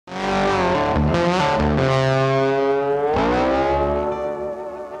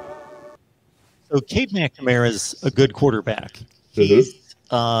So Cade McNamara is a good quarterback. Mm-hmm. He's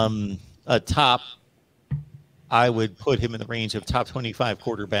a top, I would put him in the range of top 25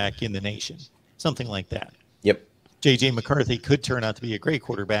 quarterback in the nation, something like that. Yep. J.J. McCarthy could turn out to be a great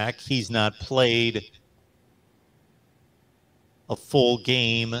quarterback. He's not played a full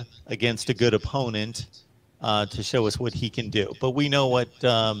game against a good opponent to show us what he can do. But we know what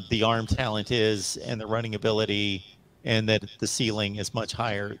the arm talent is and the running ability, and that the ceiling is much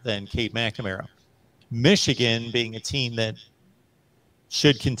higher than Cade McNamara. Michigan being a team that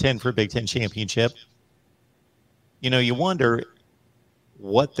should contend for a Big Ten championship, you wonder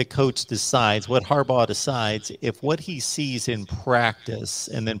what the coach decides, what Harbaugh decides, if what he sees in practice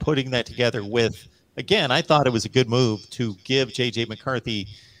and then putting that together with, again, I thought it was a good move to give J.J. McCarthy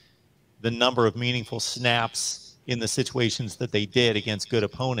the number of meaningful snaps in the situations that they did against good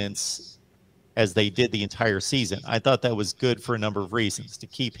opponents as they did the entire season. I thought that was good for a number of reasons, to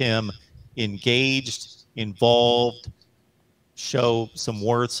keep him engaged, involved, show some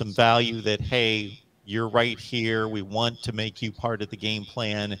worth, some value that, hey, you're right here. We want to make you part of the game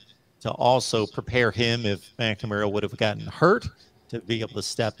plan, to also prepare him if McNamara would have gotten hurt, to be able to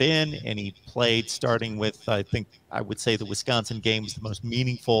step in. And he played starting with, I think I would say the Wisconsin game was the most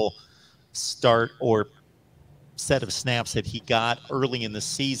meaningful start or set of snaps that he got early in the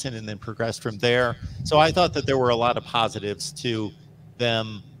season, and then progressed from there. So I thought that there were a lot of positives to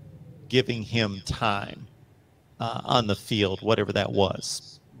them giving him time on the field, whatever that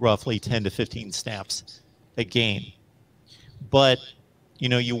was, roughly 10 to 15 snaps a game. But,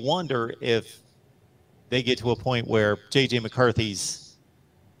 you wonder if they get to a point where J.J. McCarthy's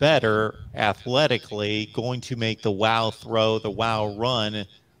better athletically, going to make the wow throw, the wow run,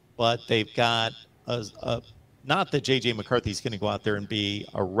 but they've got not that J.J. McCarthy's going to go out there and be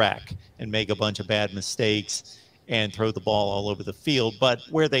a wreck and make a bunch of bad mistakes and throw the ball all over the field, but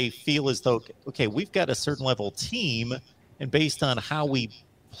where they feel as though, okay, we've got a certain level team, and based on how we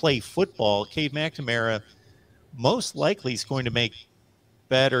play football, Cade McNamara most likely is going to make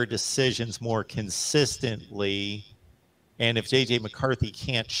better decisions more consistently. And if J.J. McCarthy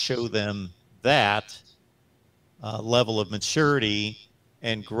can't show them that level of maturity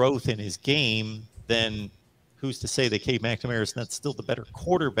and growth in his game, then who's to say that Cade McNamara is not still the better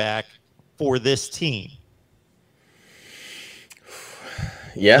quarterback for this team?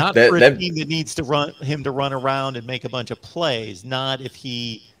 Yeah, not for a team that needs to run around and make a bunch of plays. Not if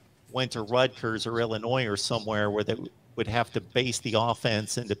he went to Rutgers or Illinois or somewhere where they would have to base the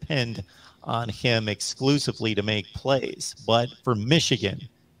offense and depend on him exclusively to make plays. But for Michigan,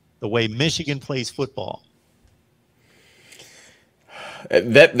 the way Michigan plays football,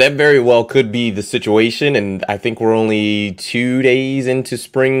 that very well could be the situation. And I think we're only 2 days into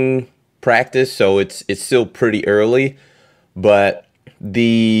spring practice, so it's still pretty early. But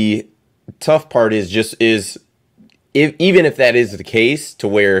the tough part is even if that is the case, to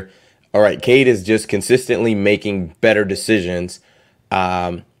where, all right, Cade is just consistently making better decisions,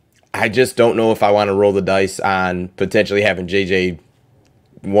 I just don't know if I want to roll the dice on potentially having JJ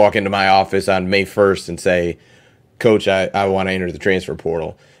walk into my office on May 1st and say, Coach, I want to enter the transfer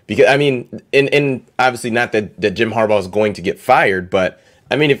portal. Because, I mean, and obviously not that Jim Harbaugh is going to get fired, but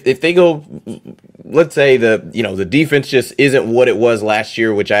I mean, if they go, let's say the defense just isn't what it was last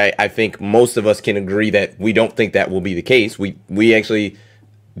year, which I think most of us can agree that we don't think that will be the case. We actually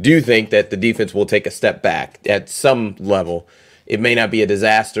do think that the defense will take a step back at some level. It may not be a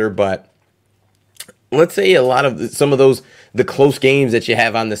disaster, but let's say some of those, the close games that you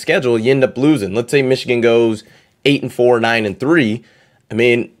have on the schedule, you end up losing. Let's say Michigan goes 8-4, 9-3. I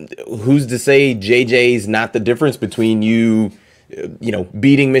mean, who's to say JJ's not the difference between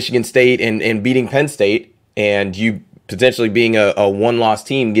beating Michigan State and beating Penn State, and you potentially being a one-loss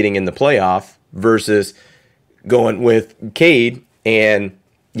team getting in the playoff, versus going with Cade and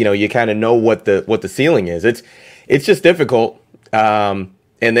you kind of know what the ceiling is. It's just difficult. And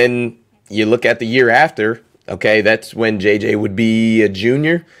then you look at the year after. Okay, that's when JJ would be a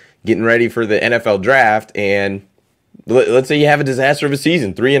junior, getting ready for the NFL draft, and let's say you have a disaster of a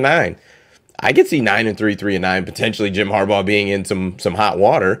season, 3-9. I could see 9-3, 3-9, potentially Jim Harbaugh being in some hot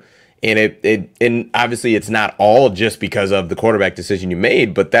water. And and obviously it's not all just because of the quarterback decision you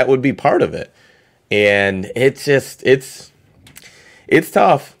made, but that would be part of it. And it's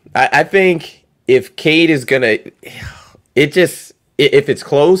tough. I think if Cade is gonna, if it's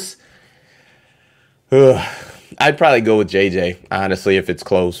close, I'd probably go with JJ, honestly, if it's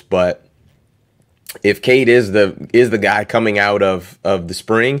close. But if Cade is the guy coming out of the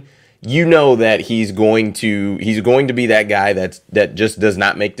spring, that he's going to be that guy that just does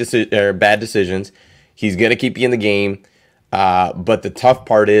not make bad decisions. He's going to keep you in the game. But the tough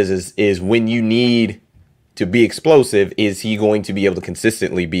part is when you need to be explosive, is he going to be able to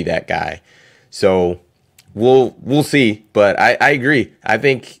consistently be that guy? So we'll see. But I agree. I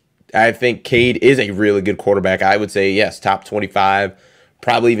think Cade is a really good quarterback. I would say yes, top 25,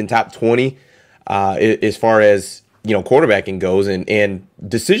 probably even top 20, as far as quarterbacking goes. And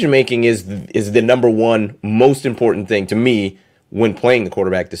decision making is the number one most important thing to me when playing the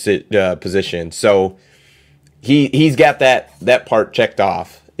quarterback position. So he's got that part checked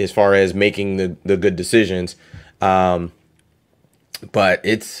off as far as making the good decisions. But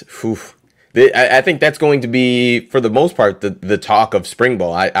it's I think that's going to be, for the most part, the talk of spring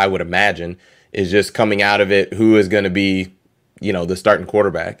ball. I would imagine is just coming out of it, who is going to be the starting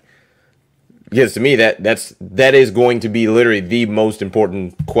quarterback. Because to me that is going to be literally the most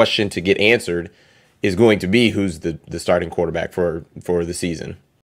important question to get answered, is going to be who's the starting quarterback for the season.